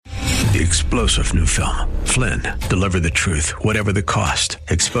The explosive new film, Flynn, deliver the truth, whatever the cost,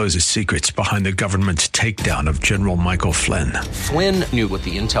 exposes secrets behind the government's takedown of General Michael Flynn. Flynn knew what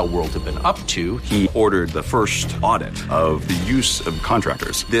the intel world had been up to. He ordered the first audit of the use of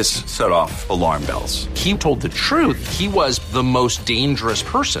contractors. This set off alarm bells. He told the truth. He was the most dangerous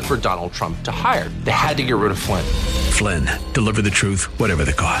person for Donald Trump to hire. They had to get rid of Flynn. Flynn, deliver the truth, whatever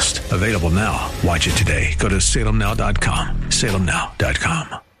the cost. Available now. Watch it today. Go to salemnow.com.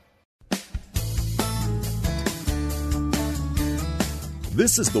 salemnow.com.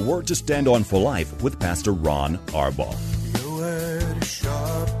 This is the Word to Stand On for Life with Pastor Ron Arbaugh. Your word is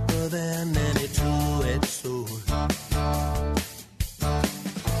sharper than any two-edged sword,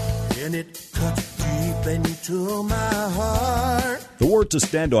 and it cuts deep into my heart. The Word to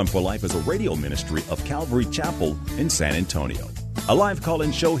Stand On for Life is a radio ministry of Calvary Chapel in San Antonio. A live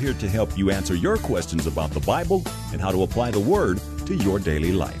call-in show here to help you answer your questions about the Bible and how to apply the Word to your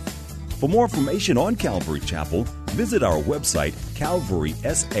daily life. For more information on Calvary Chapel, visit our website,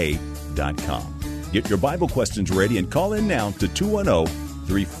 calvarysa.com. Get your Bible questions ready and call in now to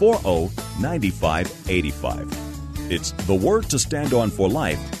 210-340-9585. It's The Word to Stand On for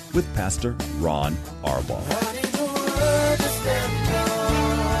Life with Pastor Ron Arbaugh.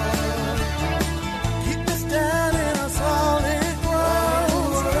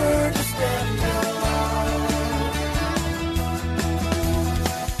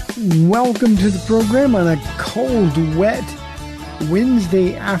 Welcome to the program on a cold, wet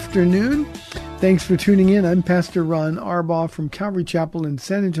Wednesday afternoon. Thanks for tuning in. I'm Pastor Ron Arbaugh from Calvary Chapel in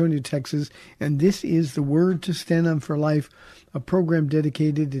San Antonio, Texas, and this is the Word to Stand On for Life, a program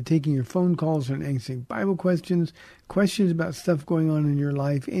dedicated to taking your phone calls and answering Bible questions, questions about stuff going on in your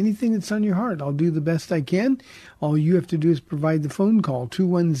life, anything that's on your heart. I'll do the best I can. All you have to do is provide the phone call,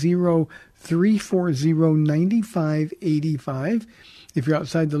 210-340-9585. If you're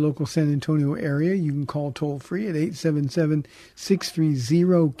outside the local San Antonio area, you can call toll-free at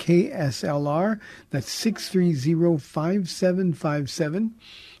 877-630-KSLR. That's 630-5757.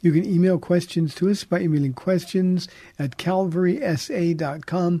 You can email questions to us by emailing questions at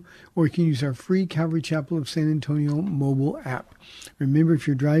calvarysa.com, or you can use our free Calvary Chapel of San Antonio mobile app. Remember, if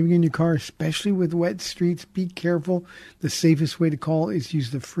you're driving in your car, especially with wet streets, be careful. The safest way to call is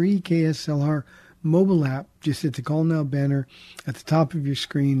use the free KSLR mobile app. Just hit the Call Now banner at the top of your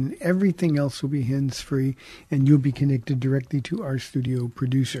screen. Everything else will be hands-free, and you'll be connected directly to our studio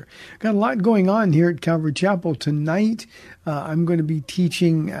producer. Got a lot going on here at Calvary Chapel. Tonight, I'm going to be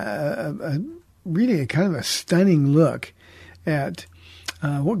teaching really a kind of a stunning look at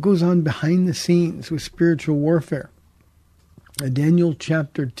what goes on behind the scenes with spiritual warfare. Daniel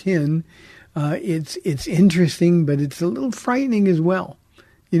chapter 10, it's interesting, but it's a little frightening as well.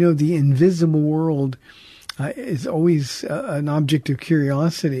 You know, the invisible world is always an object of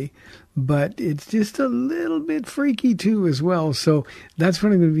curiosity, but it's just a little bit freaky too as well. So that's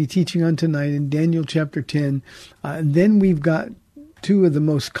what I'm going to be teaching on tonight in Daniel chapter 10. And then we've got two of the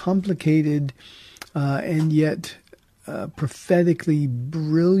most complicated and yet prophetically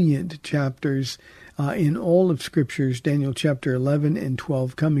brilliant chapters in all of Scriptures, Daniel chapter 11 and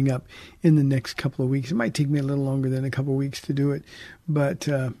 12, coming up in the next couple of weeks. It might take me a little longer than a couple of weeks to do it, but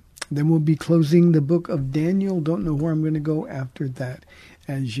then we'll be closing the book of Daniel. Don't know where I'm going to go after that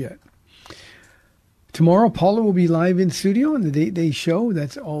as yet. Tomorrow, Paula will be live in studio on the Date Day show.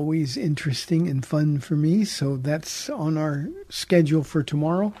 That's always interesting and fun for me, so that's on our schedule for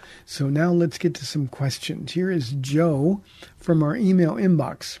tomorrow. So now let's get to some questions. Here is Joe from our email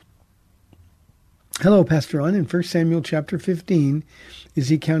inbox. Hello, Pastor Ron. In 1 Samuel chapter 15 is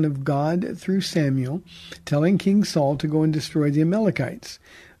the account of God through Samuel telling King Saul to go and destroy the Amalekites,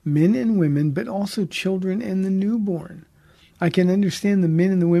 men and women, but also children and the newborn. I can understand the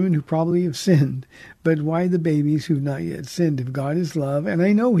men and the women who probably have sinned, but why the babies who've not yet sinned? If God is love, and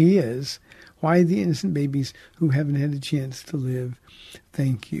I know He is, why the innocent babies who haven't had a chance to live?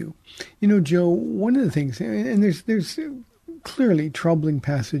 Thank you. You know, Joe, one of the things, and there's clearly troubling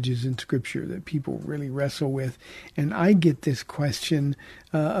passages in Scripture that people really wrestle with. And I get this question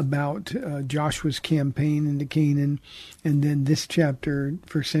about Joshua's campaign into Canaan, and then this chapter,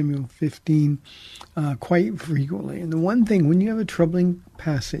 1 Samuel 15, quite frequently. And the one thing, when you have a troubling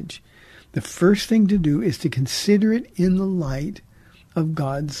passage, the first thing to do is to consider it in the light of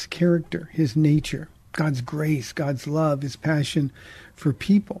God's character, His nature, God's grace, God's love, His passion for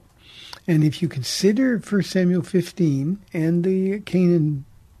people. And if you consider 1 Samuel 15 and the Canaan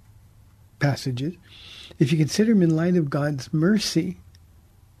passages, if you consider them in light of God's mercy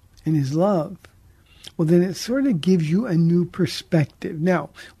and His love, well, then it sort of gives you a new perspective. Now,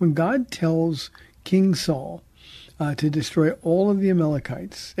 when God tells King Saul to destroy all of the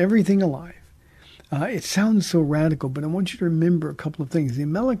Amalekites, everything alive. It sounds so radical, but I want you to remember a couple of things. The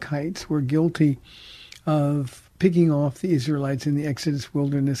Amalekites were guilty of picking off the Israelites in the Exodus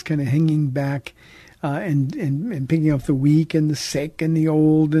wilderness, kind of hanging back and picking off the weak and the sick and the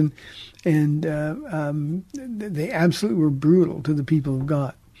old, and they absolutely were brutal to the people of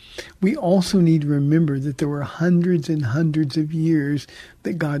God. We also need to remember that there were hundreds and hundreds of years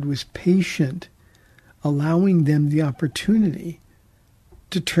that God was patient, allowing them the opportunity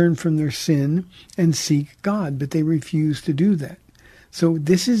to turn from their sin and seek God, but they refused to do that. So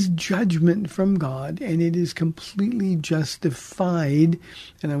this is judgment from God, and it is completely justified.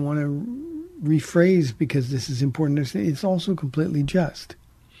 And I want to rephrase, because this is important to say, it's also completely just.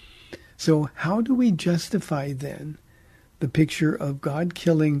 So how do we justify then the picture of God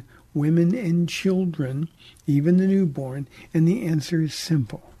killing women and children, even the newborn? And the answer is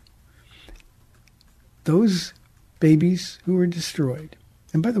simple. Those babies who were destroyed,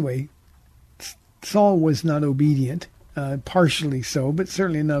 and by the way, Saul was not obedient, partially so, but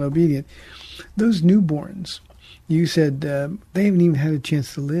certainly not obedient. Those newborns, you said they haven't even had a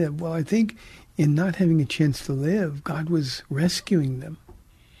chance to live. Well, I think in not having a chance to live, God was rescuing them.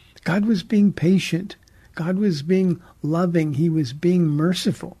 God was being patient. God was being loving. He was being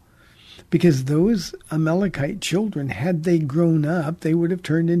merciful. Because those Amalekite children, had they grown up, they would have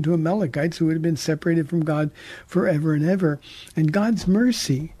turned into Amalekites who would have been separated from God forever and ever. And God's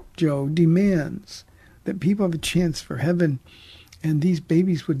mercy, Joe, demands that people have a chance for heaven. And these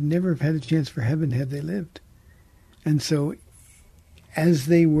babies would never have had a chance for heaven had they lived. And so, as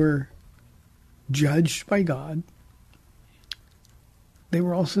they were judged by God, they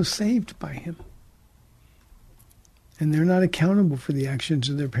were also saved by him. And they're not accountable for the actions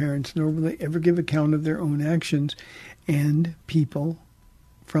of their parents, nor will they ever give account of their own actions. And people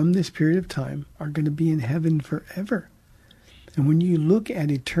from this period of time are going to be in heaven forever. And when you look at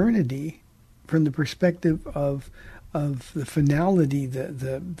eternity from the perspective of the finality,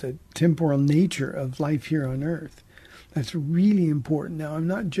 the temporal nature of life here on earth, that's really important. Now, I'm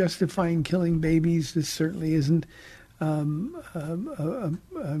not justifying killing babies. This certainly isn't an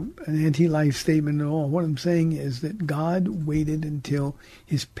anti-life statement at all. What I'm saying is that God waited until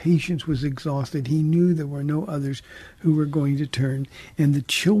his patience was exhausted. He knew there were no others who were going to turn, and the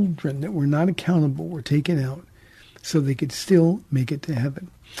children that were not accountable were taken out so they could still make it to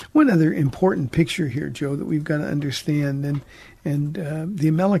heaven. One other important picture here, Joe, that we've got to understand, and the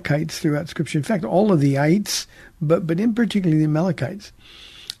Amalekites throughout Scripture, in fact, all of the ites, but in particular the Amalekites,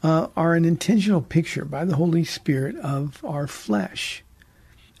 are an intentional picture by the Holy Spirit of our flesh.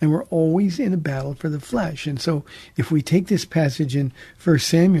 And we're always in a battle for the flesh. And so if we take this passage in 1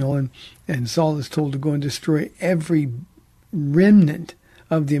 Samuel, and Saul is told to go and destroy every remnant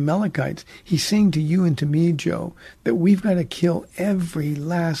of the Amalekites, he's saying to you and to me, Joe, that we've got to kill every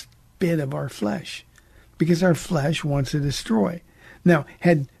last bit of our flesh, because our flesh wants to destroy. Now,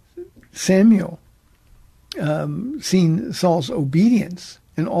 had Samuel seen Saul's obedience,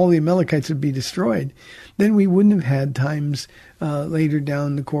 and all the Amalekites would be destroyed, then we wouldn't have had times later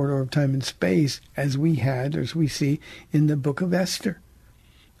down the corridor of time and space as we had, or as we see in the book of Esther.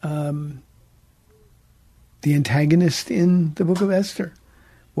 The antagonist in the book of Esther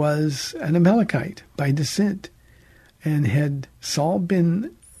was an Amalekite by descent. And had Saul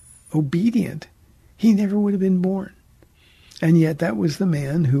been obedient, he never would have been born. And yet that was the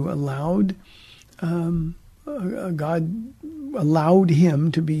man who allowed God allowed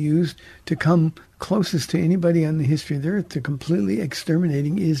him to be used to come closest to anybody on the history of the earth to completely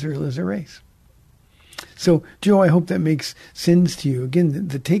exterminating Israel as a race. So, Joe, I hope that makes sense to you. Again,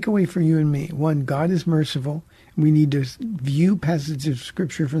 the takeaway for you and me, one, God is merciful. We need to view passages of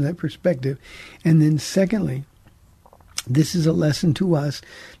Scripture from that perspective. And then secondly, this is a lesson to us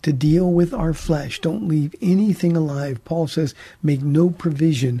to deal with our flesh. Don't leave anything alive. Paul says, make no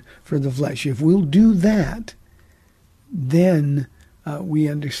provision for the flesh. If we'll do that, then we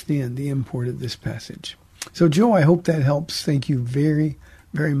understand the import of this passage. So, Joe, I hope that helps. Thank you very,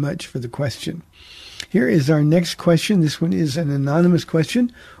 very much for the question. Here is our next question. This one is an anonymous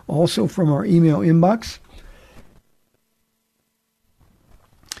question, also from our email inbox.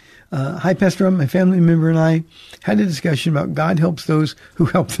 Hi, Pastor. My family member and I had a discussion about God helps those who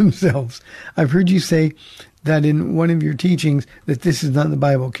help themselves. I've heard you say that in one of your teachings that this is not in the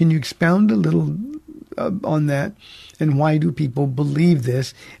Bible. Can you expound a little on that? And why do people believe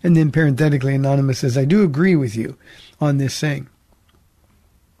this? And then parenthetically, Anonymous says, I do agree with you on this saying.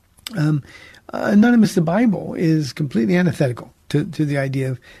 Anonymous, the Bible is completely antithetical to the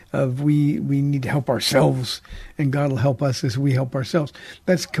idea of we need to help ourselves and God will help us as we help ourselves.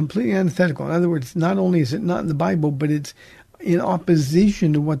 That's completely antithetical. In other words, not only is it not in the Bible, but it's in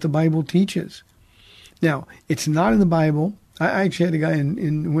opposition to what the Bible teaches. Now, it's not in the Bible. I actually had a guy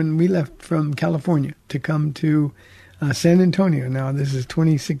when we left from California to come to San Antonio. Now, this is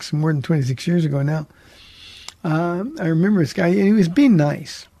more than 26 years ago now. I remember this guy, and he was being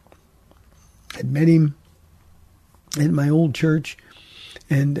nice. I'd met him at my old church,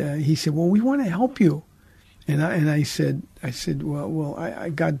 and he said, "Well, we want to help you." And I said,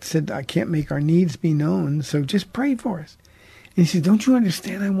 "Well, God said I can't make our needs be known, so just pray for us." And he said, "Don't you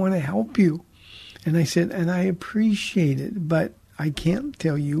understand? I want to help you." And I said, "And I appreciate it, but I can't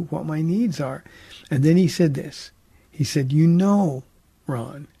tell you what my needs are." And then he said this. He said, "You know,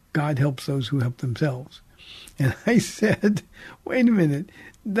 Ron, God helps those who help themselves." And I said, "Wait a minute,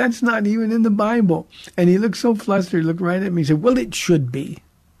 that's not even in the Bible." And he looked so flustered, he looked right at me, he said, "Well, it should be."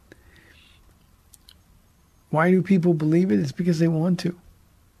 Why do people believe it? It's because they want to.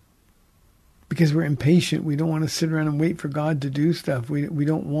 Because we're impatient. We don't want to sit around and wait for God to do stuff. We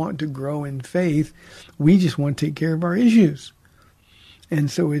don't want to grow in faith. We just want to take care of our issues. And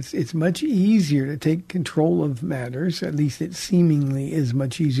so it's much easier to take control of matters. At least it seemingly is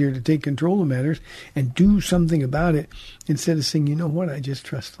much easier to take control of matters and do something about it instead of saying, "You know what, I just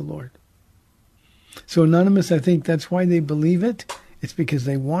trust the Lord." So Anonymous, I think that's why they believe it. It's because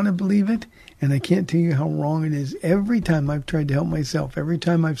they want to believe it. And I can't tell you how wrong it is. Every time I've tried to help myself, every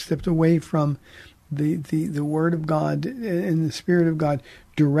time I've stepped away from the Word of God and the Spirit of God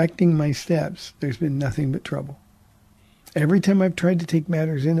directing my steps, there's been nothing but trouble. Every time I've tried to take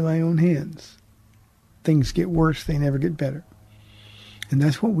matters into my own hands, things get worse, they never get better. And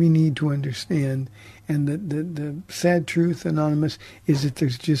that's what we need to understand. And the sad truth, Anonymous, is that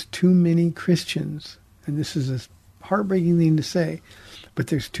there's just too many Christians, and this is a heartbreaking thing to say, but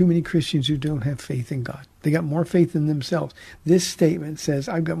there's too many Christians who don't have faith in God. They got more faith in themselves. This statement says,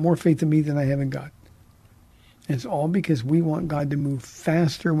 "I've got more faith in me than I have in God." And it's all because we want God to move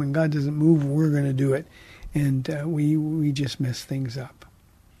faster. When God doesn't move, we're going to do it. And we just mess things up.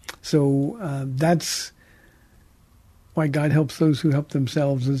 So that's why God helps those who help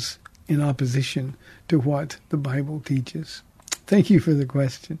themselves is in opposition to what the Bible teaches. Thank you for the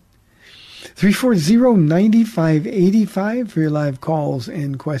question. 340-9585 for your live calls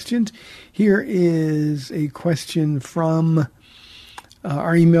and questions. Here is a question from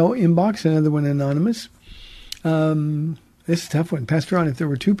our email inbox, another one anonymous. This is a tough one. Pastor Ron, if there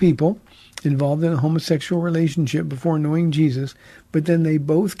were two people involved in a homosexual relationship before knowing Jesus, but then they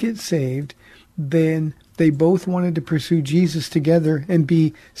both get saved, then they both wanted to pursue Jesus together and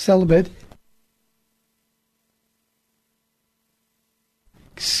be celibate.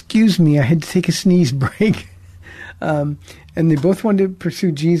 Excuse me, I had to take a sneeze break. And they both wanted to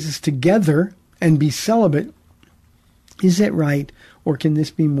pursue Jesus together and be celibate. Is that right? Or can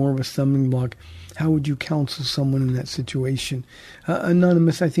this be more of a stumbling block? How would you counsel someone in that situation?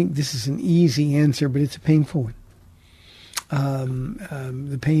 Anonymous, I think this is an easy answer, but it's a painful one.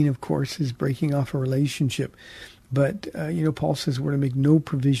 The pain, of course, is breaking off a relationship. But, Paul says we're to make no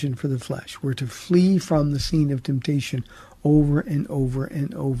provision for the flesh. We're to flee from the scene of temptation over and over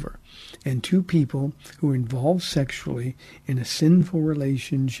and over. And two people who are involved sexually in a sinful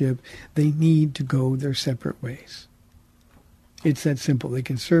relationship, they need to go their separate ways. It's that simple. They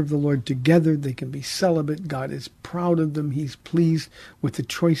can serve the Lord together. They can be celibate. God is proud of them. He's pleased with the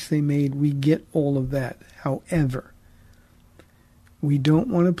choice they made. We get all of that. However, we don't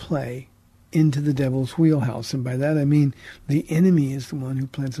want to play into the devil's wheelhouse. And by that I mean the enemy is the one who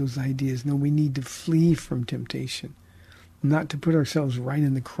plants those ideas. No, we need to flee from temptation, not to put ourselves right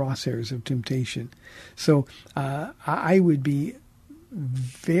in the crosshairs of temptation. So I would be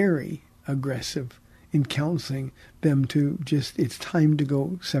very aggressive in counseling them to it's time to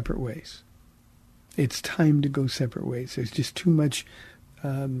go separate ways. It's time to go separate ways. There's just too much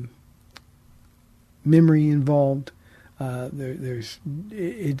memory involved. It's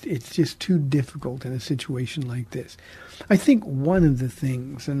just too difficult in a situation like this. I think one of the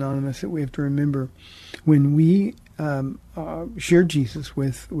things, Anonymous, that we have to remember when we share Jesus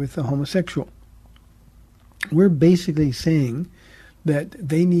with a homosexual, we're basically saying that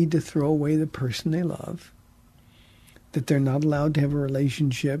they need to throw away the person they love, that they're not allowed to have a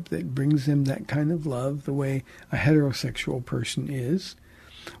relationship that brings them that kind of love the way a heterosexual person is.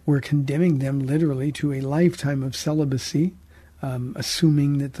 We're condemning them literally to a lifetime of celibacy,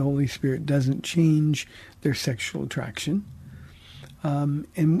 assuming that the Holy Spirit doesn't change their sexual attraction.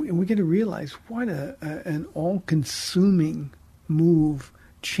 And we got to realize what an all-consuming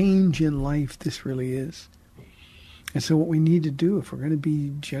change in life this really is. And so what we need to do, if we're going to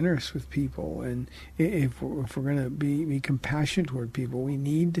be generous with people, and if we're going to be compassionate toward people, we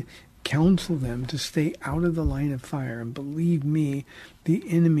need to counsel them to stay out of the line of fire. And believe me, the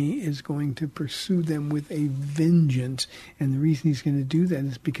enemy is going to pursue them with a vengeance. And the reason he's going to do that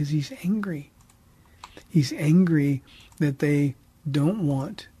is because he's angry. He's angry that they don't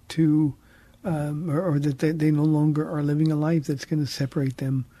want to, or that they no longer are living a life that's going to separate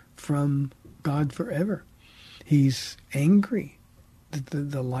them from God forever. He's angry that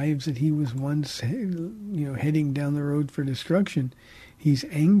the lives that he was once, heading down the road for destruction. He's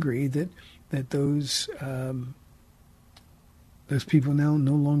angry that those people now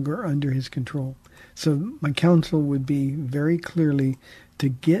no longer are under his control. So my counsel would be very clearly to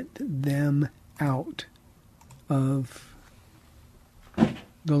get them out of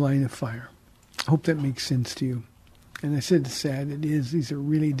the line of fire. I hope that makes sense to you. And I said it's sad. It is. These are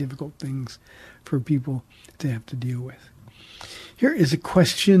really difficult things for people to have to deal with. Here is a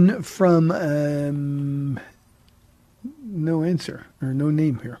question from no answer, or no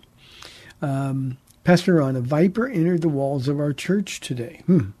name here. Pastor Ron, a viper entered the walls of our church today.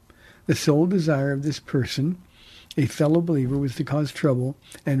 The sole desire of this person, a fellow believer, was to cause trouble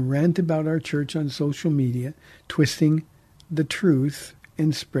and rant about our church on social media, twisting the truth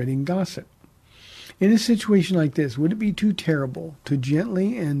and spreading gossip. In a situation like this, would it be too terrible to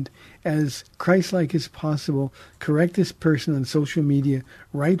gently and as Christ-like as possible correct this person on social media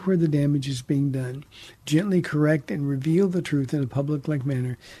right where the damage is being done? Gently correct and reveal the truth in a public-like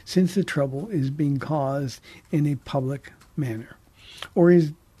manner, since the trouble is being caused in a public manner. Or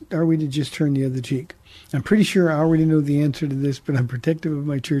are we to just turn the other cheek? I'm pretty sure I already know the answer to this, but I'm protective of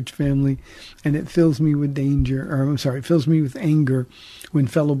my church family, and it fills me with it fills me with anger when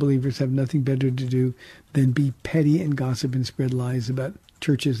fellow believers have nothing better to do than be petty and gossip and spread lies about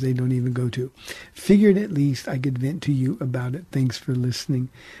churches they don't even go to. Figured at least I could vent to you about it. Thanks for listening.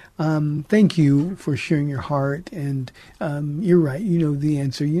 Thank you for sharing your heart, and you're right. You know the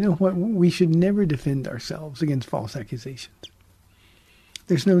answer. You know what? We should never defend ourselves against false accusations.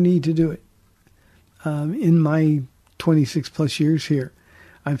 There's no need to do it. In my 26 plus years here,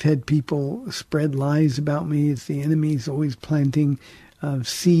 I've had people spread lies about me. It's the enemy's always planting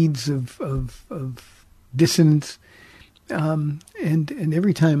seeds of dissonance. And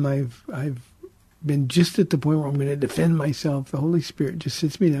every time I've been just at the point where I'm going to defend myself, the Holy Spirit just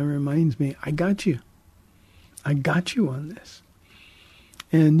sits me down and reminds me, I got you. I got you on this.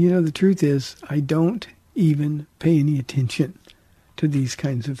 And, the truth is, I don't even pay any attention to these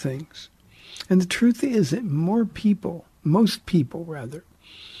kinds of things. And the truth is that most people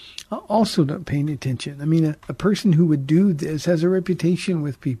also don't pay any attention. I mean, a person who would do this has a reputation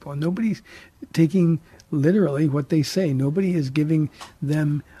with people. Nobody's taking literally what they say. Nobody is giving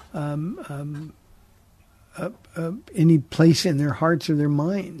them any place in their hearts or their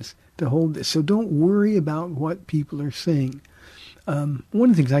minds to hold this. So don't worry about what people are saying. One of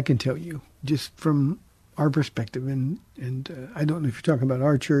the things I can tell you, just from our perspective, and I don't know if you're talking about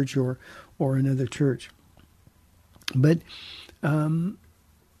our church or another church, but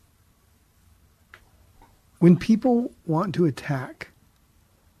when people want to attack,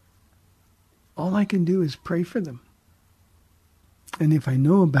 all I can do is pray for them. And if I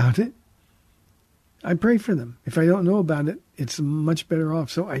know about it, I pray for them. If I don't know about it, it's much better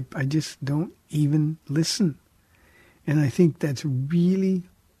off. So I just don't even listen. And I think that's really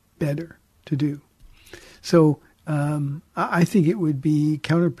better to do. So I think it would be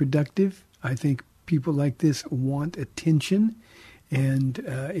counterproductive. I think people like this want attention. And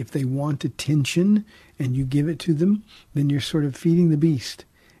if they want attention and you give it to them, then you're sort of feeding the beast.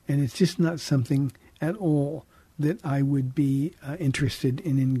 And it's just not something at all that I would be interested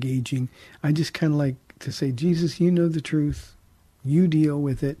in engaging. I just kind of like to say, Jesus, you know the truth. You deal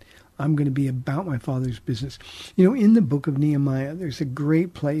with it. I'm going to be about my Father's business. In the book of Nehemiah, there's a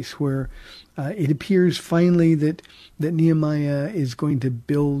great place where it appears finally that Nehemiah is going to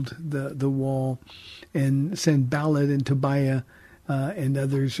build the wall, and Sanballat and Tobiah and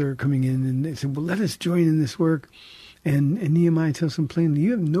others are coming in, and they said, well, let us join in this work. And Nehemiah tells them plainly,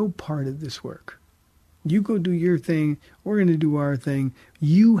 you have no part of this work. You go do your thing. We're going to do our thing.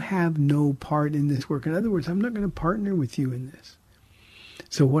 You have no part in this work. In other words, I'm not going to partner with you in this.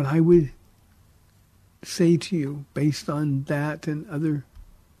 So what I would say to you, based on that and other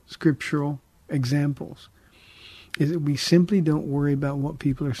scriptural examples, is that we simply don't worry about what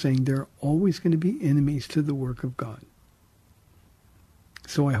people are saying. There are always going to be enemies to the work of God.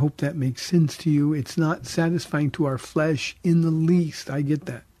 So I hope that makes sense to you. It's not satisfying to our flesh in the least. I get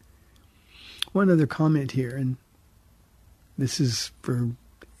that. One other comment here, and this is for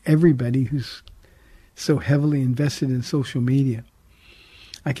everybody who's so heavily invested in social media.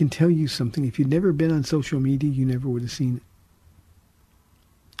 I can tell you something. If you'd never been on social media, you never would have seen it.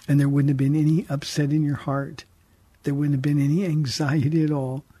 And there wouldn't have been any upset in your heart. There wouldn't have been any anxiety at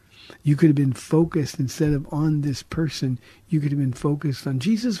all. You could have been focused instead of on this person. You could have been focused on,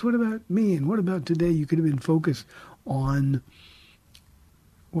 Jesus, what about me? And what about today? You could have been focused on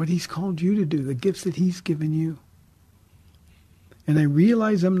what he's called you to do, the gifts that he's given you. And I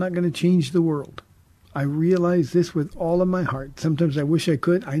realize I'm not going to change the world. I realize this with all of my heart. Sometimes I wish I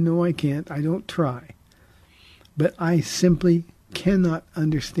could. I know I can't. I don't try. But I simply cannot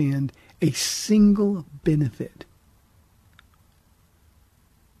understand a single benefit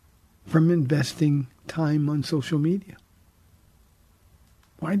from investing time on social media.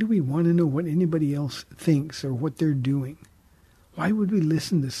 Why do we want to know what anybody else thinks or what they're doing? Why would we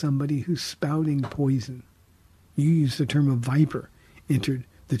listen to somebody who's spouting poison? You used the term a viper entered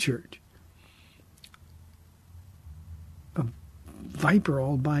the church. A viper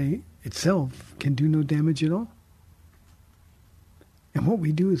all by itself can do no damage at all. And what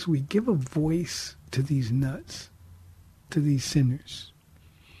we do is we give a voice to these nuts, to these sinners.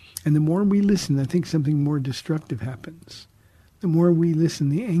 And the more we listen, I think something more destructive happens. The more we listen,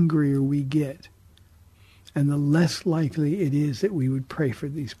 the angrier we get. And the less likely it is that we would pray for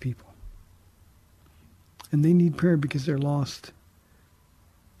these people. And they need prayer because they're lost.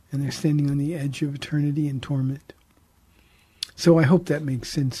 And they're standing on the edge of eternity in torment. So I hope that makes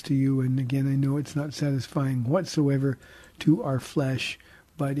sense to you. And again, I know it's not satisfying whatsoever to our flesh,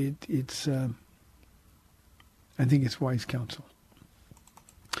 but it's I think it's wise counsel.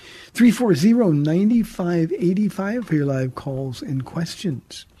 340-9585 for your live calls and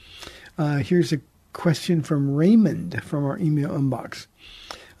questions. Here's a question from Raymond from our email inbox.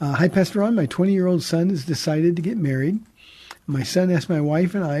 Hi, Pastor Ron. My 20-year-old son has decided to get married. My son asked my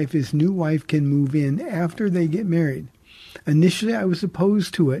wife and I if his new wife can move in after they get married. Initially, I was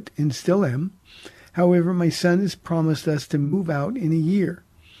opposed to it and still am. However, my son has promised us to move out in a year.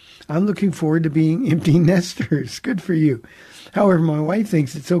 I'm looking forward to being empty nesters. Good for you. However, my wife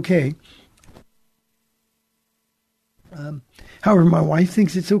thinks it's okay.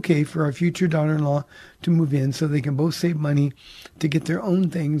 For our future daughter-in-law to move in so they can both save money to get their own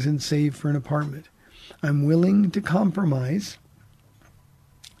things and save for an apartment. I'm willing to compromise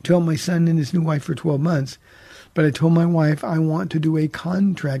to help my son and his new wife for 12 months, but I told my wife I want to do a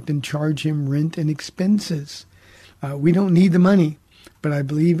contract and charge him rent and expenses. We don't need the money, but I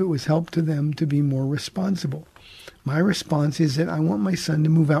believe it was help to them to be more responsible. My response is that I want my son to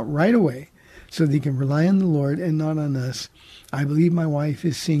move out right away so that he can rely on the Lord and not on us. I believe my wife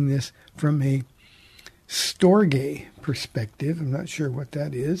is seeing this from a storge perspective. I'm not sure what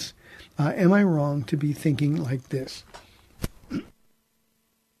that is. Am I wrong to be thinking like this?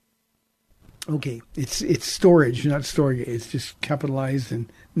 Okay, it's storage, not storge. It's just capitalized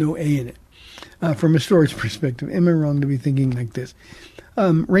and no A in it. From a storage perspective, am I wrong to be thinking like this?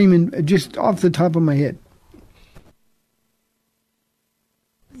 Raymond, just off the top of my head,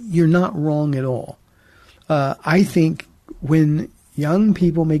 you're not wrong at all. I think when young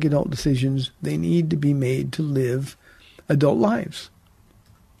people make adult decisions, they need to be made to live adult lives.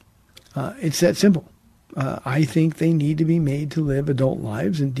 It's that simple. I think they need to be made to live adult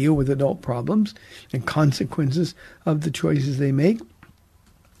lives and deal with adult problems and consequences of the choices they make.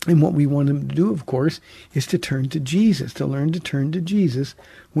 And what we want them to do, of course, is to turn to Jesus, to learn to turn to Jesus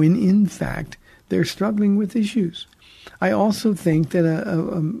when, in fact, they're struggling with issues. I also think that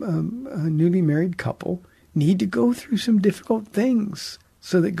a newly married couple need to go through some difficult things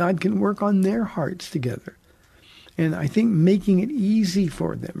so that God can work on their hearts together. And I think making it easy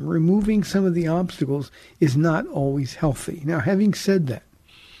for them, removing some of the obstacles, is not always healthy. Now, having said that,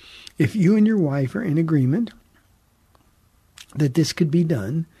 if you and your wife are in agreement that this could be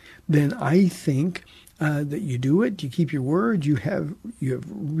done, then I think that you do it, you keep your word, you have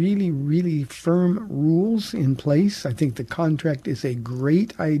really, really firm rules in place. I think the contract is a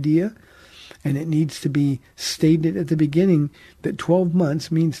great idea, and it needs to be stated at the beginning that 12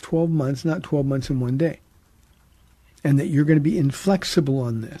 months means 12 months, not 12 months in one day. And that you're going to be inflexible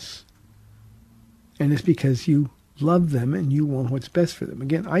on this. And it's because you love them and you want what's best for them.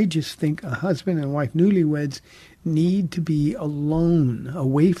 Again, I just think a husband and wife, newlyweds, need to be alone,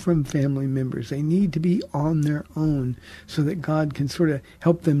 away from family members. They need to be on their own so that God can sort of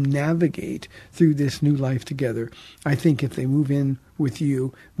help them navigate through this new life together. I think if they move in with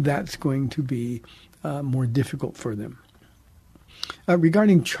you, that's going to be more difficult for them.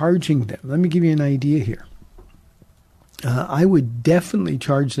 Regarding charging them, let me give you an idea here. I would definitely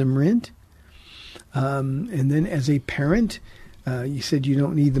charge them rent. And then as a parent, You said you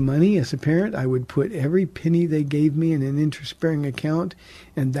don't need the money. As a parent, I would put every penny they gave me in an interest-bearing account,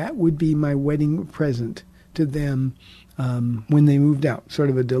 and that would be my wedding present to them when they moved out, sort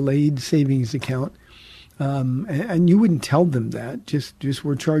of a delayed savings account. And you wouldn't tell them that. Just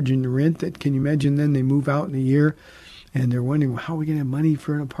we're charging the rent. That, can you imagine then they move out in a year and they're wondering, well, how are we going to have money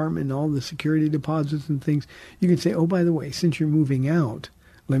for an apartment and all the security deposits and things? You can say, oh, by the way, since you're moving out,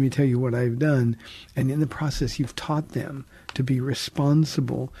 let me tell you what I've done. And in the process, you've taught them to be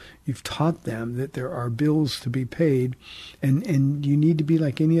responsible. You've taught them that there are bills to be paid. And you need to be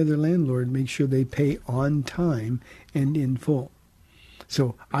like any other landlord, make sure they pay on time and in full.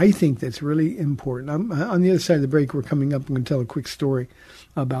 So I think that's really important. On the other side of the break, we're coming up. I'm going to tell a quick story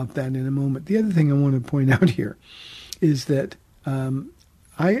about that in a moment. The other thing I want to point out here is that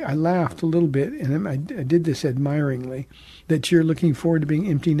I laughed a little bit, and I did this admiringly, that you're looking forward to being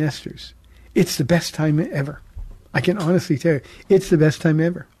empty nesters. It's the best time ever. I can honestly tell you, it's the best time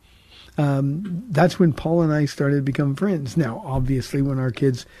ever. That's when Paul and I started to become friends. Now, obviously, when our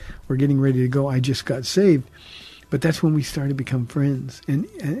kids were getting ready to go, I just got saved. But that's when we started to become friends.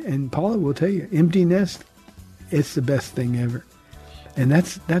 And Paula will tell you, empty nest, it's the best thing ever. And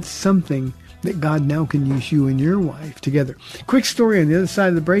that's something that God now can use you and your wife together. Quick story on the other side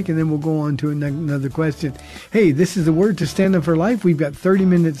of the break, and then we'll go on to another question. Hey, this is the Word to Stand Up for Life. We've got 30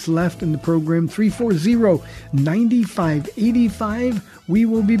 minutes left in the program. 340-9585. We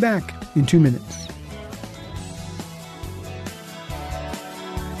will be back in 2 minutes.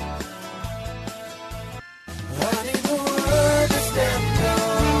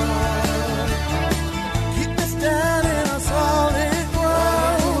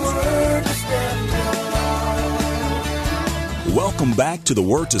 Welcome back to the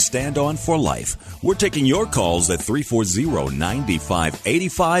Word to Stand On for Life. We're taking your calls at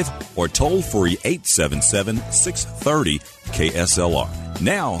 340-9585 or toll free 877-630-KSLR.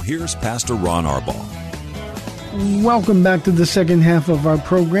 Now, here's Pastor Ron Arbaugh. Welcome back to the second half of our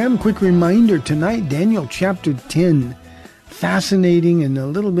program. Quick reminder tonight, Daniel chapter 10. Fascinating and a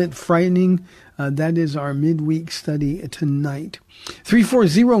little bit frightening. That is our midweek study tonight.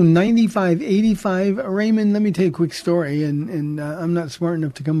 340-9585. Raymond, let me tell you a quick story, and I'm not smart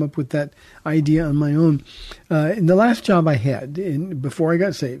enough to come up with that idea on my own. In the last job I had before I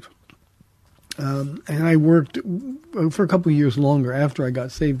got saved, and I worked for a couple of years longer after I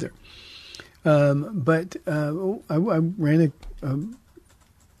got saved there. But I ran a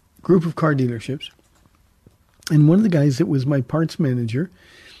group of car dealerships, and one of the guys that was my parts manager,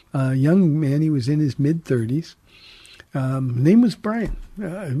 a young man, he was in his mid-30s. Name was Brian. He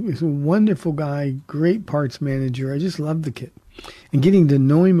was a wonderful guy, great parts manager. I just loved the kid. And getting to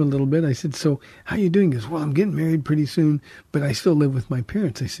know him a little bit, I said, so how you doing? He goes, well, I'm getting married pretty soon, but I still live with my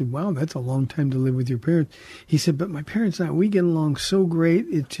parents. I said, wow, that's a long time to live with your parents. He said, but my parents and I, we get along so great.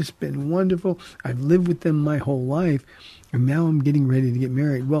 It's just been wonderful. I've lived with them my whole life, and now I'm getting ready to get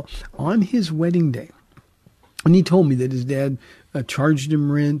married. Well, on his wedding day, and he told me that his dad charged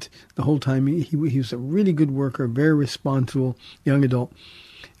him rent the whole time. He was a really good worker, very responsible young adult.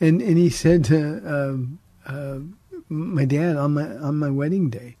 And he said to my dad on my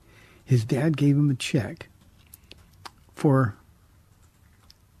wedding day, his dad gave him a check for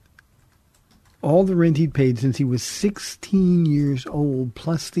all the rent he'd paid since he was 16 years old,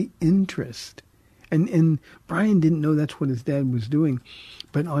 plus the interest. And Brian didn't know that's what his dad was doing.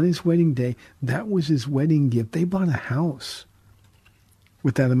 But on his wedding day, that was his wedding gift. They bought a house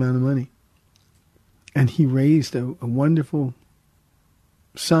with that amount of money. And he raised a wonderful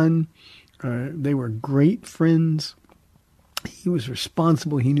son. They were great friends. He was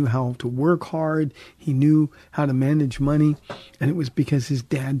responsible. He knew how to work hard. He knew how to manage money. And it was because his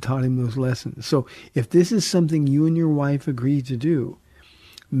dad taught him those lessons. So if this is something you and your wife agree to do,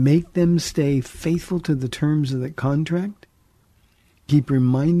 make them stay faithful to the terms of that contract. Keep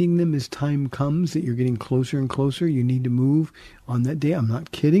reminding them as time comes that you're getting closer and closer. You need to move on that day. I'm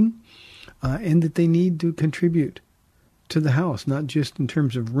not kidding. And that they need to contribute to the house, not just in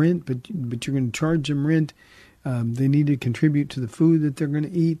terms of rent, but you're going to charge them rent. They need to contribute to the food that they're going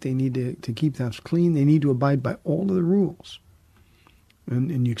to eat. They need to keep the house clean. They need to abide by all of the rules.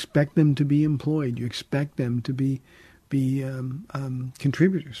 And you expect them to be employed. You expect them to be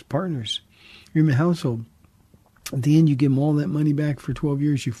contributors, partners in the household. At the end, you give them all that money back for 12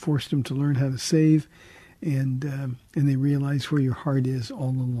 years. You forced them to learn how to save, and they realize where your heart is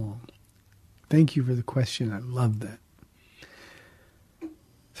all along. Thank you for the question. I love that.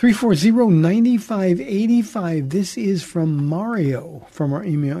 340-9585. This is from Mario from our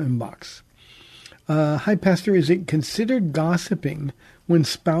email inbox. Hi, Pastor. Is it considered gossiping when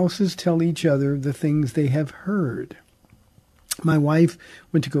spouses tell each other the things they have heard? My wife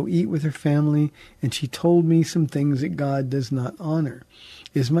went to go eat with her family, and she told me some things that God does not honor.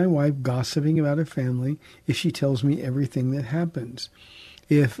 Is my wife gossiping about her family if she tells me everything that happens?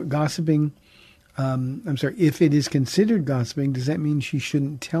 If it is considered gossiping, does that mean she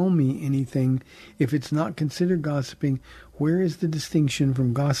shouldn't tell me anything? If it's not considered gossiping, where is the distinction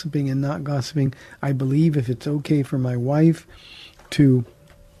from gossiping and not gossiping? I believe if it's okay for my wife to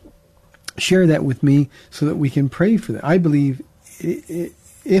share that with me so that we can pray for that. I believe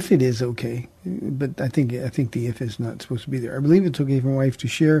if it is okay, but I think the if is not supposed to be there. I believe it's okay for my wife to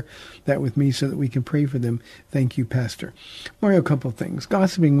share that with me so that we can pray for them. Thank you, Pastor. Mario, a couple of things.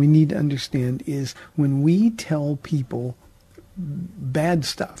 Gossiping, we need to understand, is when we tell people bad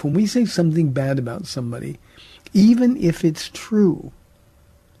stuff, when we say something bad about somebody, even if it's true,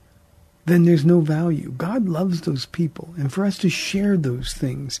 then there's no value. God loves those people. And for us to share those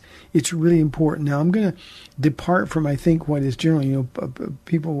things, it's really important. Now, I'm going to depart from, I think, what is generally,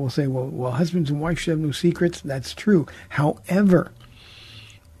 people will say, well, husbands and wives should have no secrets. That's true. However,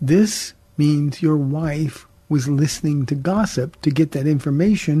 this means your wife was listening to gossip to get that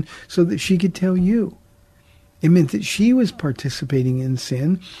information so that she could tell you. It meant that she was participating in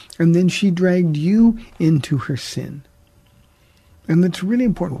sin, and then she dragged you into her sin. And that's really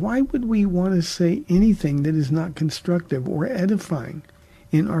important. Why would we want to say anything that is not constructive or edifying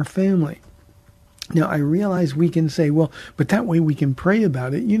in our family? Now, I realize we can say, well, but that way we can pray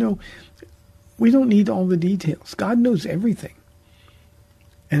about it. We don't need all the details. God knows everything.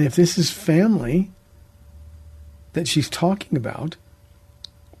 And if this is family that she's talking about,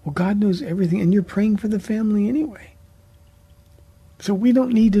 well, God knows everything, and you're praying for the family anyway. So we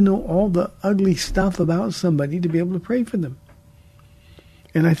don't need to know all the ugly stuff about somebody to be able to pray for them.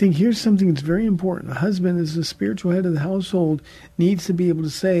 And I think here's something that's very important. A husband, as the spiritual head of the household, needs to be able to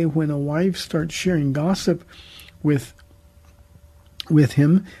say when a wife starts sharing gossip with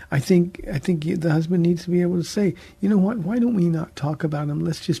him, I think the husband needs to be able to say, you know what, why don't we not talk about him?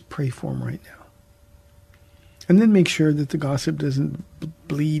 Let's just pray for him right now. And then make sure that the gossip doesn't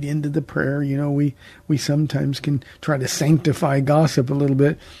bleed into the prayer. We sometimes can try to sanctify gossip a little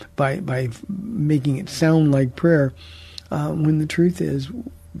bit by making it sound like prayer. When the truth is,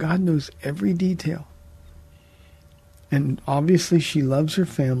 God knows every detail. And obviously she loves her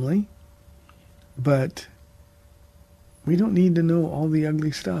family, but we don't need to know all the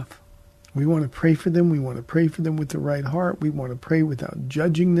ugly stuff. We want to pray for them. We want to pray for them with the right heart. We want to pray without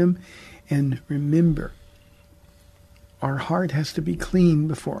judging them. And remember, our heart has to be clean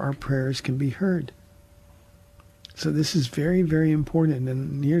before our prayers can be heard. So this is very, very important.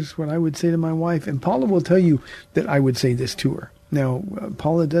 And here's what I would say to my wife. And Paula will tell you that I would say this to her. Now,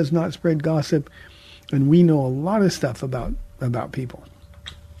 Paula does not spread gossip, and we know a lot of stuff about people.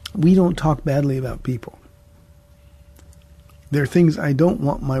 We don't talk badly about people. There are things I don't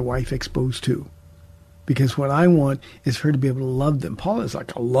want my wife exposed to, because what I want is for her to be able to love them. Paula is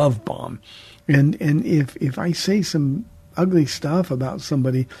like a love bomb. And if I say some ugly stuff about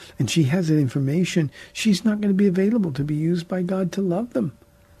somebody and she has that information, she's not going to be available to be used by God to love them.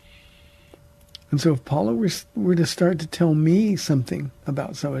 And so if Paula were to start to tell me something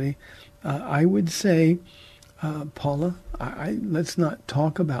about somebody, I would say, Paula, let's not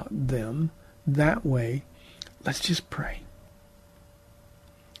talk about them that way. Let's just pray.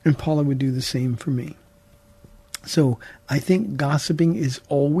 And Paula would do the same for me. So I think gossiping is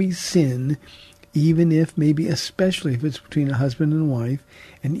always sin, even if, maybe especially if it's between a husband and wife,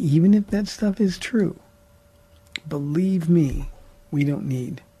 and even if that stuff is true, believe me, we don't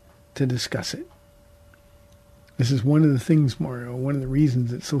need to discuss it. This is one of the things, Mario, one of the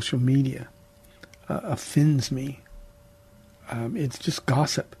reasons that social media offends me. It's just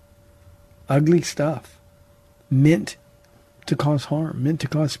gossip, ugly stuff, meant to cause harm, meant to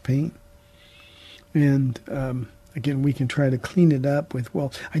cause pain. And again, we can try to clean it up with,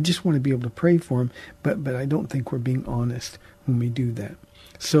 well, I just want to be able to pray for him, but I don't think we're being honest when we do that.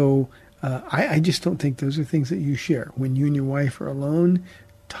 So I just don't think those are things that you share. When you and your wife are alone,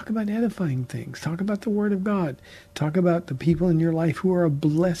 talk about edifying things. Talk about the Word of God. Talk about the people in your life who are a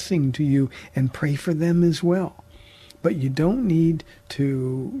blessing to you, and pray for them as well. But you don't need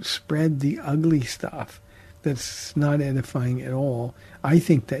to spread the ugly stuff that's not edifying at all. I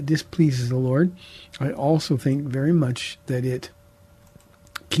think that displeases the Lord. I also think very much that it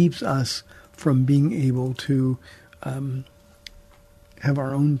keeps us from being able to have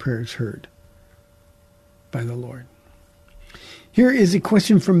our own prayers heard by the Lord. Here is a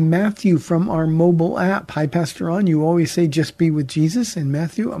question from Matthew from our mobile app. Hi, Pastor Ron. You always say, just be with Jesus. And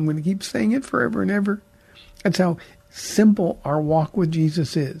Matthew, I'm going to keep saying it forever and ever. That's how simple our walk with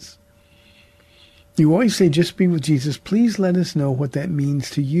Jesus is. You always say, just be with Jesus. Please let us know what that means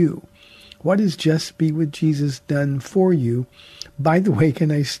to you. What has just be with Jesus done for you? By the way,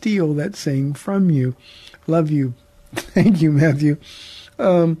 can I steal that saying from you? Love you. Thank you, Matthew.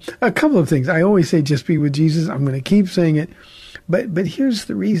 A couple of things. I always say, just be with Jesus. I'm going to keep saying it. But here's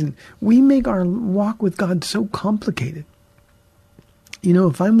the reason. We make our walk with God so complicated. You know,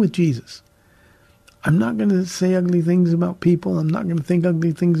 if I'm with Jesus, I'm not going to say ugly things about people. I'm not going to think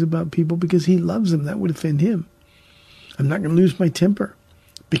ugly things about people because he loves them. That would offend him. I'm not going to lose my temper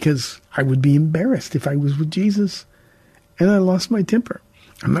because I would be embarrassed if I was with Jesus and I lost my temper.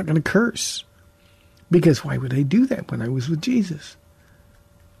 I'm not going to curse because why would I do that when I was with Jesus?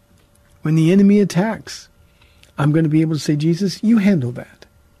 When the enemy attacks, I'm going to be able to say, Jesus, you handle that.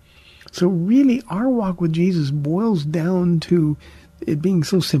 So really, our walk with Jesus boils down to it being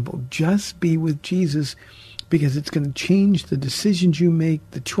so simple. Just be with Jesus, because it's going to change the decisions you make,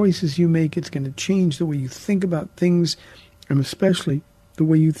 the choices you make. It's going to change the way you think about things, and especially the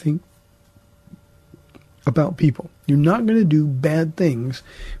way you think about people. You're not going to do bad things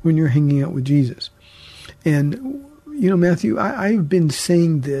when you're hanging out with Jesus. And, you know, Matthew, I've been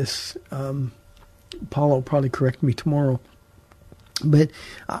saying this, Paul will probably correct me tomorrow, but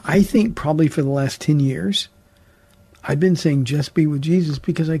I think probably for the last 10 years, I've been saying just be with Jesus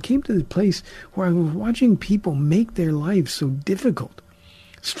because I came to the place where I was watching people make their lives so difficult,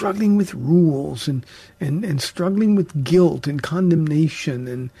 struggling with rules and struggling with guilt and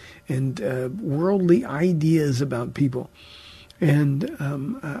condemnation and worldly ideas about people. And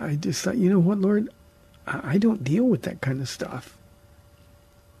I just thought, you know what, Lord, I don't deal with that kind of stuff.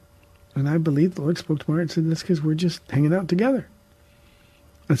 And I believe the Lord spoke to my heart and said, that's because we're just hanging out together.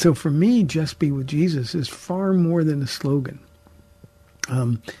 And so for me, just be with Jesus is far more than a slogan.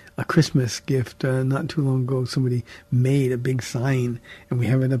 A Christmas gift not too long ago, somebody made a big sign, and we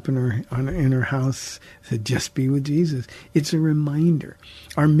have it up in our house. It said, "Just be with Jesus." It's a reminder.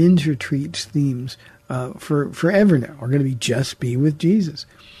 Our men's retreats themes for forever now are going to be "Just be with Jesus,"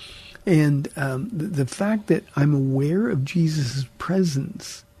 and the fact that I'm aware of Jesus'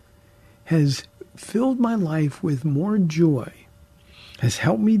 presence has filled my life with more joy, has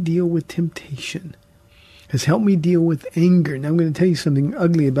helped me deal with temptation, has helped me deal with anger. Now I'm going to tell you something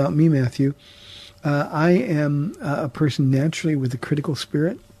ugly about me, Matthew. I am a person naturally with a critical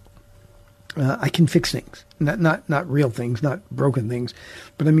spirit. I can fix things, not real things, not broken things,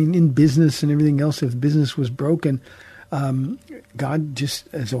 but I mean in business and everything else. If business was broken, God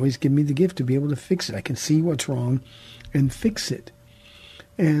just has always given me the gift to be able to fix it. I can see what's wrong and fix it.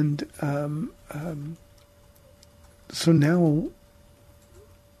 And so now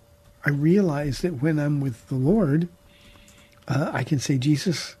I realize that when I'm with the Lord, I can say,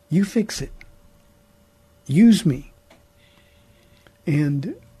 Jesus, you fix it. Use me.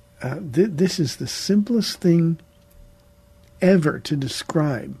 And this is the simplest thing ever to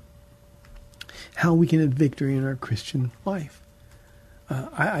describe how we can have victory in our Christian life.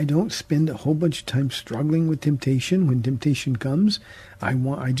 I don't spend a whole bunch of time struggling with temptation. When temptation comes,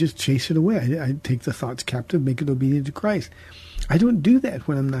 I just chase it away. I take the thoughts captive, make it obedient to Christ. I don't do that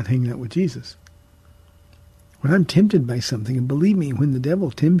when I'm not hanging out with Jesus. When I'm tempted by something, and believe me, when the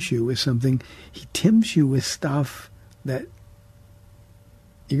devil tempts you with something, he tempts you with stuff that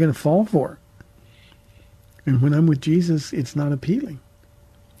you're going to fall for. And when I'm with Jesus, it's not appealing.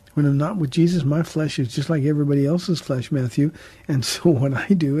 When I'm not with Jesus, my flesh is just like everybody else's flesh, Matthew. And so what I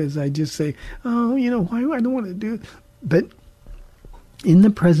do is I just say, oh, you know, why I don't want to do it. But in the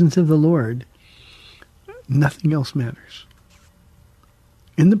presence of the Lord, nothing else matters.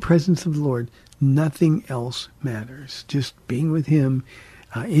 In the presence of the Lord, nothing else matters. Just being with him,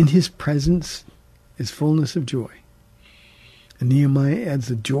 in his presence is fullness of joy. And Nehemiah adds,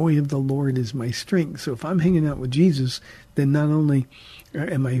 the joy of the Lord is my strength. So if I'm hanging out with Jesus, then not only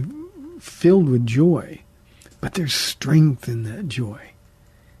am I filled with joy, but there's strength in that joy.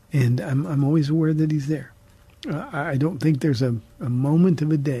 And I'm always aware that he's there. I don't think there's a moment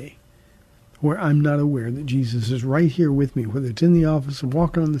of a day where I'm not aware that Jesus is right here with me, whether it's in the office,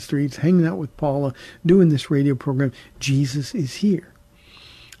 walking on the streets, hanging out with Paula, doing this radio program. Jesus is here.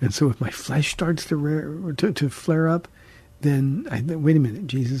 And so if my flesh starts to flare up, then I think, wait a minute,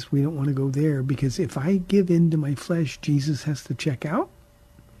 Jesus, we don't want to go there, because if I give in to my flesh, Jesus has to check out.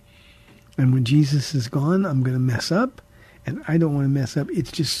 And when Jesus is gone, I'm going to mess up, and I don't want to mess up.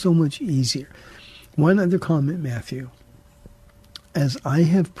 It's just so much easier. One other comment, Matthew. As I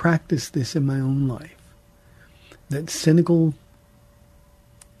have practiced this in my own life, that cynical,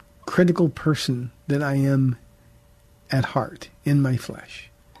 critical person that I am at heart, in my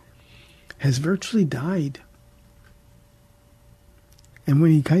flesh, has virtually died. And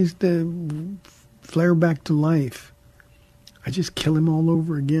when he tries to flare back to life, I just kill him all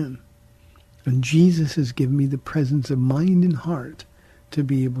over again. And Jesus has given me the presence of mind and heart to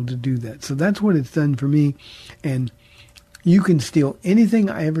be able to do that. So that's what it's done for me. And you can steal anything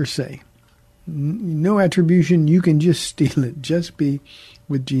I ever say. No attribution. You can just steal it. Just be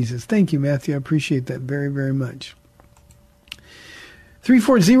with Jesus. Thank you, Matthew. I appreciate that very, very much.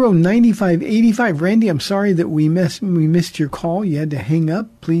 340-9585. Randy, I'm sorry that we missed your call. You had to hang up.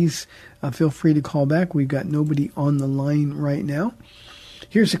 Please feel free to call back. We've got nobody on the line right now.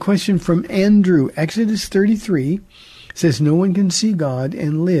 Here's a question from Andrew. Exodus 33 says no one can see God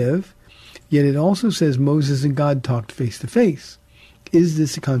and live, yet it also says Moses and God talked face to face. Is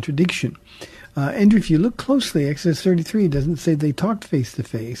this a contradiction? Andrew, if you look closely, Exodus 33 doesn't say they talked face to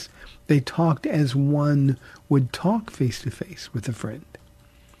face. They talked as one would talk face to face with a friend.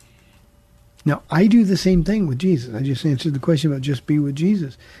 Now, I do the same thing with Jesus. I just answered the question about just be with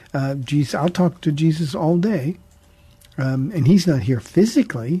Jesus. I'll talk to Jesus all day, and he's not here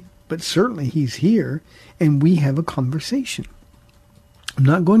physically, but certainly he's here, and we have a conversation. I'm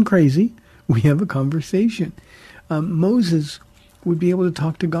not going crazy. We have a conversation. Moses would be able to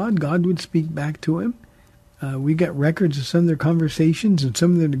talk to God. God would speak back to him. We got records of some of their conversations and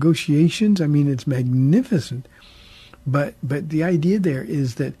some of their negotiations. I mean, it's magnificent. But the idea there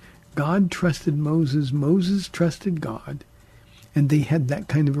is that God trusted Moses, Moses trusted God, and they had that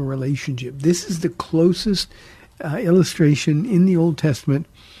kind of a relationship. This is the closest illustration in the Old Testament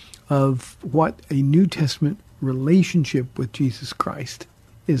of what a New Testament relationship with Jesus Christ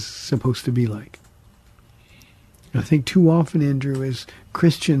is supposed to be like. I think too often, Andrew, as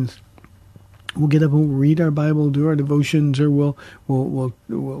Christians, we'll get up and we'll read our Bible, do our devotions, or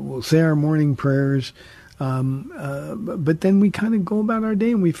we'll say our morning prayers, but then we kind of go about our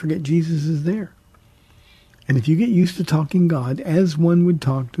day and we forget Jesus is there. And if you get used to talking God as one would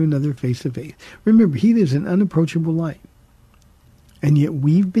talk to another face to face, remember, he lives in unapproachable light. And yet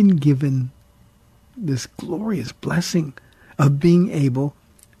we've been given this glorious blessing of being able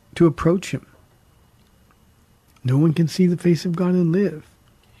to approach him. No one can see the face of God and live.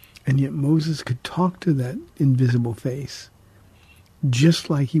 And yet Moses could talk to that invisible face just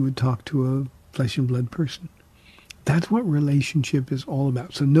like he would talk to a flesh and blood person. That's what relationship is all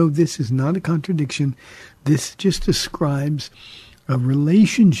about. So no, this is not a contradiction. This just describes a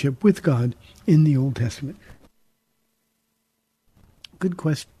relationship with God in the Old Testament. Good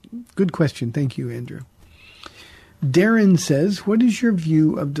question. Thank you, Andrew. Darren says, what is your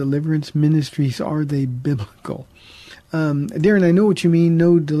view of deliverance ministries? Are they biblical? Darren, I know what you mean.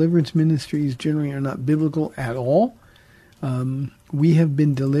 No, deliverance ministries generally are not biblical at all. We have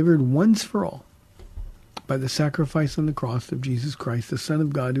been delivered once for all by the sacrifice on the cross of Jesus Christ, the Son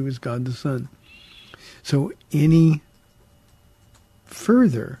of God, who is God the Son. So any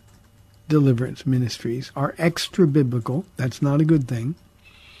further deliverance ministries are extra biblical. That's not a good thing,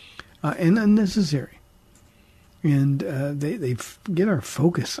 and unnecessary. And they get our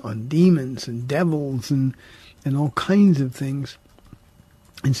focus on demons and devils and all kinds of things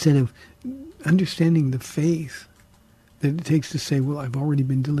instead of understanding the faith that it takes to say, well, I've already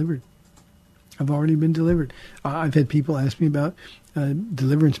been delivered. I've already been delivered. I've had people ask me about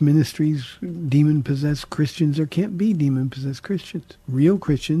deliverance ministries, demon-possessed Christians. There can't be demon-possessed Christians. Real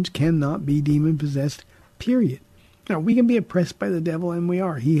Christians cannot be demon-possessed, period. Now, we can be oppressed by the devil, and we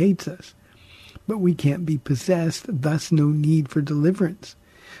are. He hates us. But we can't be possessed, thus no need for deliverance.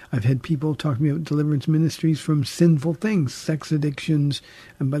 I've had people talk to me about deliverance ministries from sinful things, sex addictions.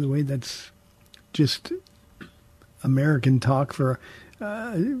 And by the way, that's just American talk for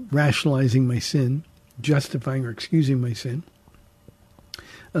rationalizing my sin, justifying or excusing my sin.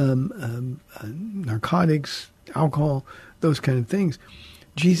 Narcotics, alcohol, those kind of things.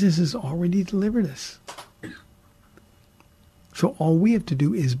 Jesus has already delivered us. So all we have to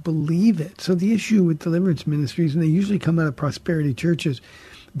do is believe it. So the issue with deliverance ministries, and they usually come out of prosperity churches,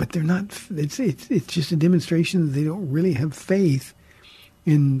 but they're not. It's just a demonstration that they don't really have faith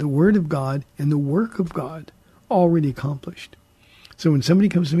in the Word of God and the work of God already accomplished. So when somebody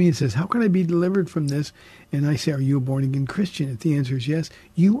comes to me and says, how can I be delivered from this? And I say, are you a born-again Christian? If the answer is yes,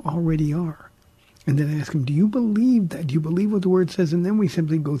 you already are. And then I ask them, do you believe that? Do you believe what the Word says? And then we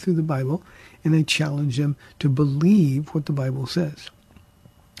simply go through the Bible, and I challenge them to believe what the Bible says.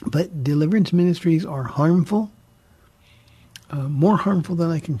 But deliverance ministries are harmful, more harmful than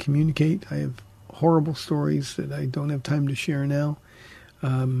I can communicate. I have horrible stories that I don't have time to share now.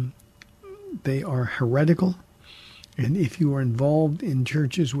 They are heretical. And if you are involved in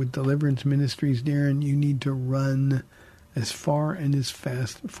churches with deliverance ministries, Darren, you need to run as far and as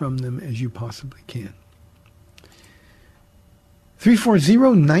fast from them as you possibly can.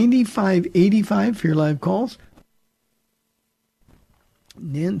 340-9585 for your live calls.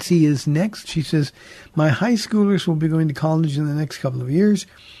 Nancy is next. She says, my high schoolers will be going to college in the next couple of years.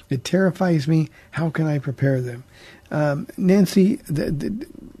 It terrifies me. How can I prepare them? Nancy, let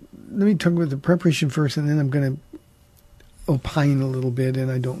me talk about the preparation first, and then I'm going to opine a little bit,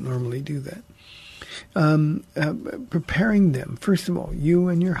 and I don't normally do that. Preparing them, first of all, you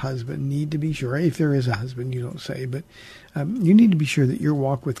and your husband need to be sure, if there is a husband, you don't say, but you need to be sure that your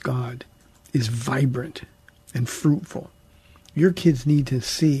walk with God is vibrant and fruitful. Your kids need to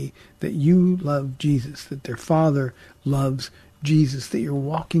see that you love Jesus, that their father loves Jesus, that you're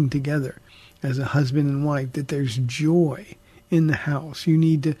walking together as a husband and wife, that there's joy in the house. You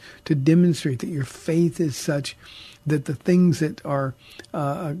need to demonstrate that your faith is such that the things that are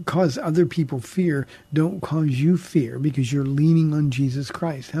cause other people fear don't cause you fear, because you're leaning on Jesus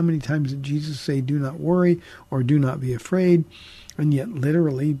Christ. How many times did Jesus say, do not worry or do not be afraid? And yet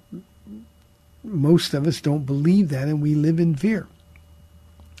literally most of us don't believe that, and we live in fear.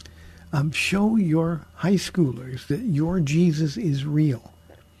 Show your high schoolers that your Jesus is real.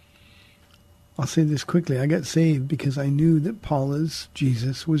 I'll say this quickly. I got saved because I knew that Paula's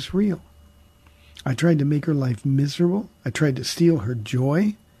Jesus was real. I tried to make her life miserable. I tried to steal her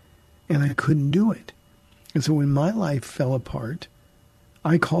joy, and I couldn't do it. And so when my life fell apart,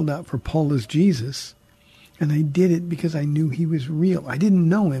 I called out for Paula's Jesus, and I did it because I knew he was real. I didn't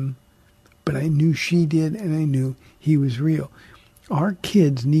know him, but I knew she did, and I knew he was real. Our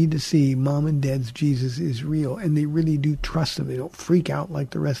kids need to see mom and dad's Jesus is real, and they really do trust him. They don't freak out like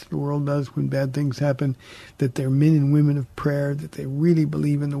the rest of the world does when bad things happen, that they're men and women of prayer, that they really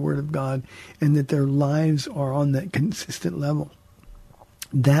believe in the Word of God, and that their lives are on that consistent level.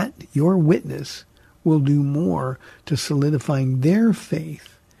 That, your witness, will do more to solidifying their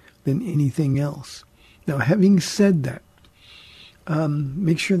faith than anything else. Now, having said that,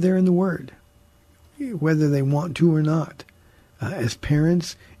 make sure they're in the Word, whether they want to or not. As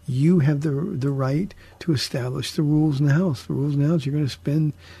parents, you have the right to establish the rules in the house. The rules in the house, you're going to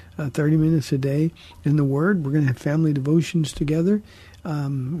spend 30 minutes a day in the Word. We're going to have family devotions together.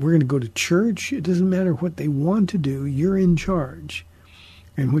 We're going to go to church. It doesn't matter what they want to do. You're in charge.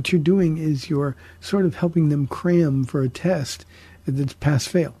 And what you're doing is you're sort of helping them cram for a test that's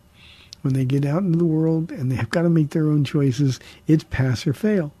pass-fail. When they get out into the world and they've got to make their own choices, it's pass or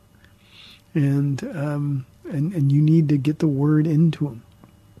fail. And you need to get the Word into them.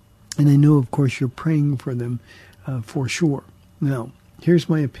 And I know, of course, you're praying for them for sure. Now, here's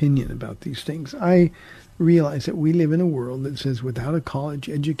my opinion about these things. I realize that we live in a world that says without a college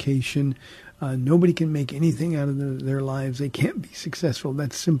education, nobody can make anything out of their lives. They can't be successful.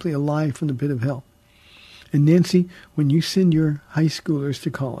 That's simply a lie from the pit of hell. And Nancy, when you send your high schoolers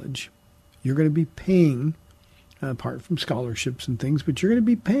to college, you're going to be paying, apart from scholarships and things, but you're going to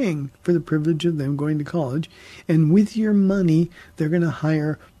be paying for the privilege of them going to college. And with your money, they're going to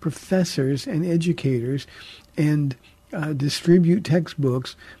hire professors and educators and distribute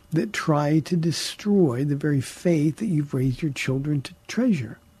textbooks that try to destroy the very faith that you've raised your children to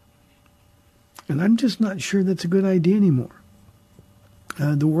treasure. And I'm just not sure that's a good idea anymore.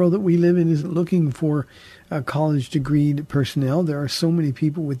 The world that we live in isn't looking for college degreed personnel. There are so many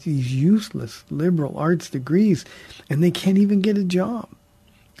people with these useless liberal arts degrees, and they can't even get a job.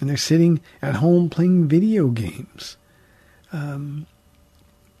 And they're sitting at home playing video games.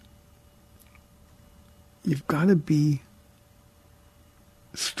 You've got to be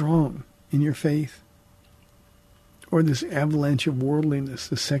strong in your faith, or this avalanche of worldliness,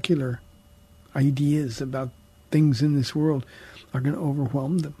 the secular ideas about things in this world are going to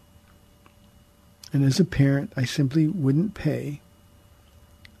overwhelm them. And as a parent, I simply wouldn't pay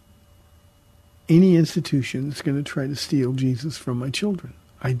any institution that's going to try to steal Jesus from my children.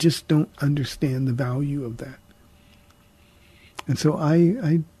 I just don't understand the value of that. And so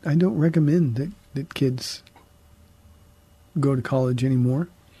I don't recommend that kids go to college anymore.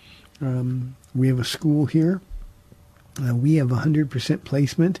 We have a school here. We have 100%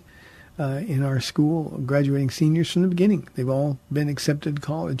 placement in our school, graduating seniors from the beginning. They've all been accepted to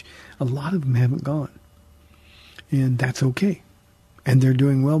college. A lot of them haven't gone. And that's okay. And they're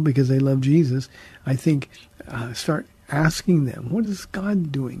doing well because they love Jesus. I think start asking them, what is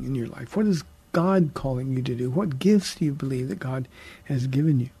God doing in your life? What is God calling you to do? What gifts do you believe that God has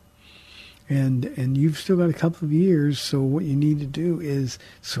given you? And you've still got a couple of years, so what you need to do is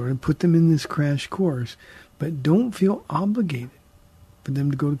sort of put them in this crash course. But don't feel obligated for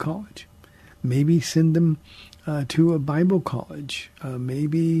them to go to college. Maybe send them to a Bible college.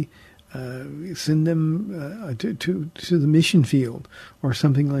 Maybe send them to the mission field or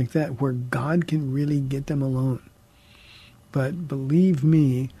something like that, where God can really get them alone. But believe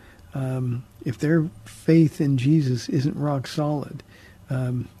me, if their faith in Jesus isn't rock solid,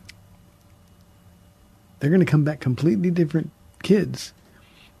 they're going to come back completely different kids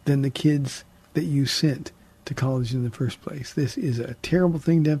than the kids that you sent to college in the first place. This is a terrible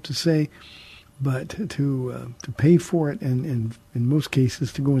thing to have to say, but to pay for it, and in most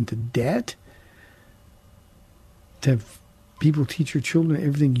cases to go into debt, to have people teach your children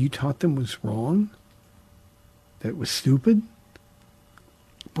everything you taught them was wrong, that was stupid,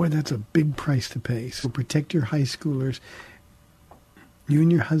 boy, that's a big price to pay. So protect your high schoolers. You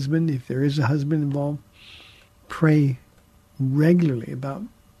and your husband, if there is a husband involved, pray regularly about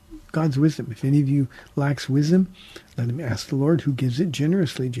God's wisdom. If any of you lacks wisdom, let him ask the Lord, who gives it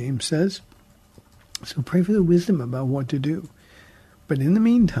generously, James says. So pray for the wisdom about what to do. But in the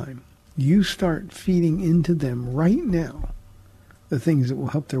meantime, you start feeding into them right now the things that will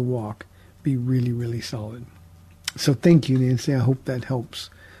help their walk be really, really solid. So thank you, Nancy. I hope that helps.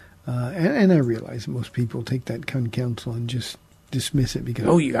 And I realize most people take that kind of counsel and just dismiss it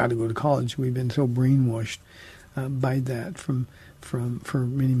because, you got to go to college. We've been so brainwashed by that for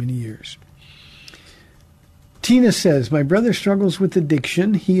many, many years. Tina says, my brother struggles with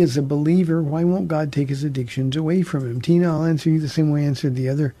addiction. He is a believer. Why won't God take his addictions away from him? Tina, I'll answer you the same way I answered the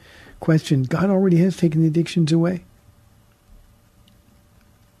other question. God already has taken the addictions away.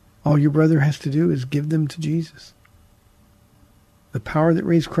 All your brother has to do is give them to Jesus. The power that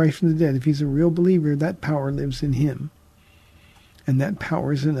raised Christ from the dead, if he's a real believer, that power lives in him. And that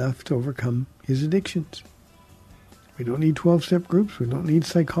power is enough to overcome his addictions. We don't need 12-step groups. We don't need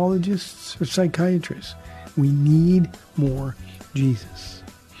psychologists or psychiatrists. We need more Jesus.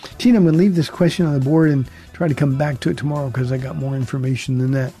 Tina, I'm going to leave this question on the board and try to come back to it tomorrow because I got more information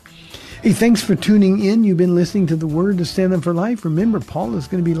than that. Hey, thanks for tuning in. You've been listening to The Word to Stand Up for Life. Remember, Paul is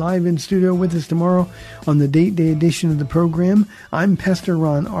going to be live in studio with us tomorrow on the Date Day edition of the program. I'm Pastor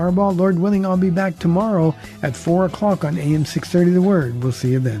Ron Arbaugh. Lord willing, I'll be back tomorrow at 4 o'clock on AM 630 The Word. We'll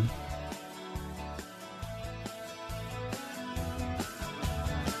see you then.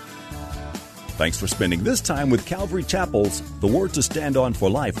 Thanks for spending this time with Calvary Chapel's The Word to Stand On for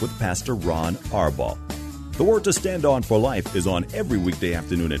Life with Pastor Ron Arbaugh. The Word to Stand On for Life is on every weekday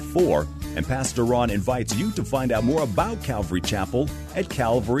afternoon at 4, and Pastor Ron invites you to find out more about Calvary Chapel at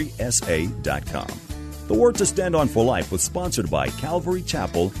calvarysa.com. The Word to Stand On for Life was sponsored by Calvary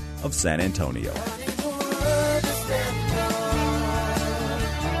Chapel of San Antonio.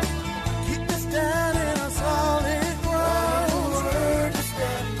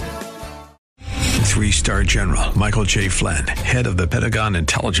 Three-star General Michael J. Flynn, head of the Pentagon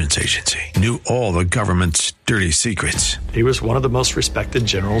Intelligence Agency, knew all the government's dirty secrets. He was one of the most respected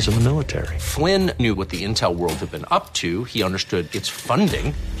generals in the military. Flynn knew what the intel world had been up to. He understood its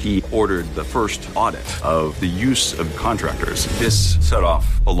funding. He ordered the first audit of the use of contractors. This set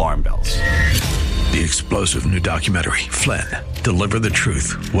off alarm bells. The explosive new documentary, Flynn, Deliver the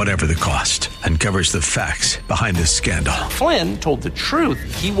Truth, Whatever the Cost, uncovers the facts behind this scandal. Flynn told the truth.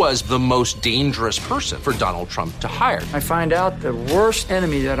 He was the most dangerous person for Donald Trump to hire. I find out the worst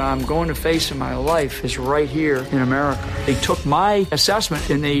enemy that I'm going to face in my life is right here in America. They took my assessment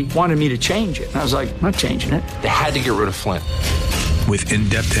and they wanted me to change it. And I was like, I'm not changing it. They had to get rid of Flynn. With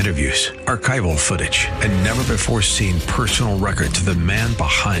in-depth interviews, archival footage, and never-before-seen personal records of the man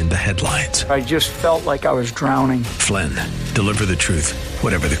behind the headlines. I just felt like I was drowning. Flynn, Deliver the Truth,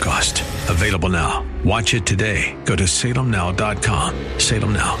 Whatever the Cost. Available now. Watch it today. Go to salemnow.com.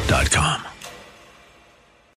 salemnow.com.